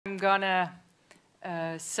gonna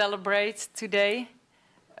celebrate today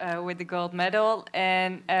with the gold medal,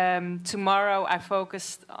 and tomorrow I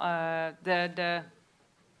focused. The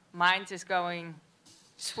mind is going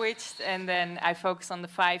switched, and then I focus on the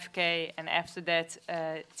 5K, and after that,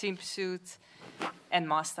 team pursuit and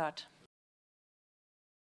mass start.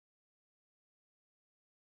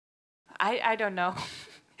 I don't know.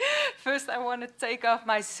 First, I want to take off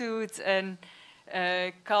my suit and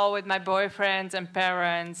call with my boyfriend and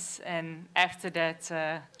parents, and after that,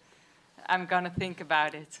 I'm gonna think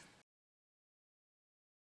about it.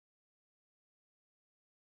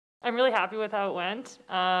 I'm really happy with how it went.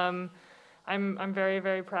 I'm very,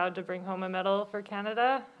 very proud to bring home a medal for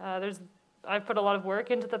Canada. I've put a lot of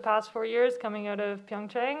work into the past 4 years coming out of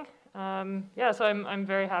Pyeongchang. Yeah, so I'm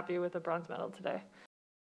very happy with the bronze medal today.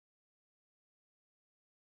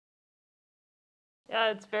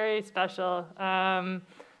 Yeah, it's very special.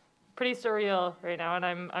 Pretty surreal right now, and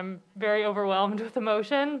I'm very overwhelmed with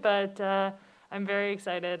emotion, but I'm very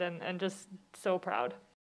excited and just so proud.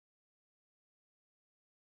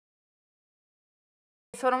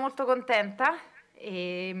 Sono molto contenta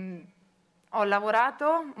e ho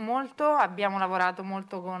lavorato molto, abbiamo lavorato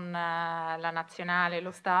molto con la nazionale e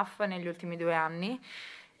lo staff negli ultimi 2 anni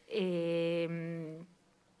e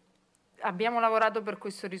abbiamo lavorato per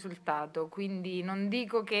questo risultato, quindi non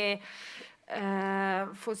dico che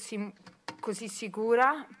fossi così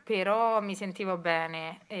sicura, però mi sentivo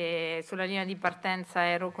bene e sulla linea di partenza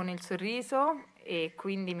ero con il sorriso e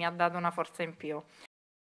quindi mi ha dato una forza in più.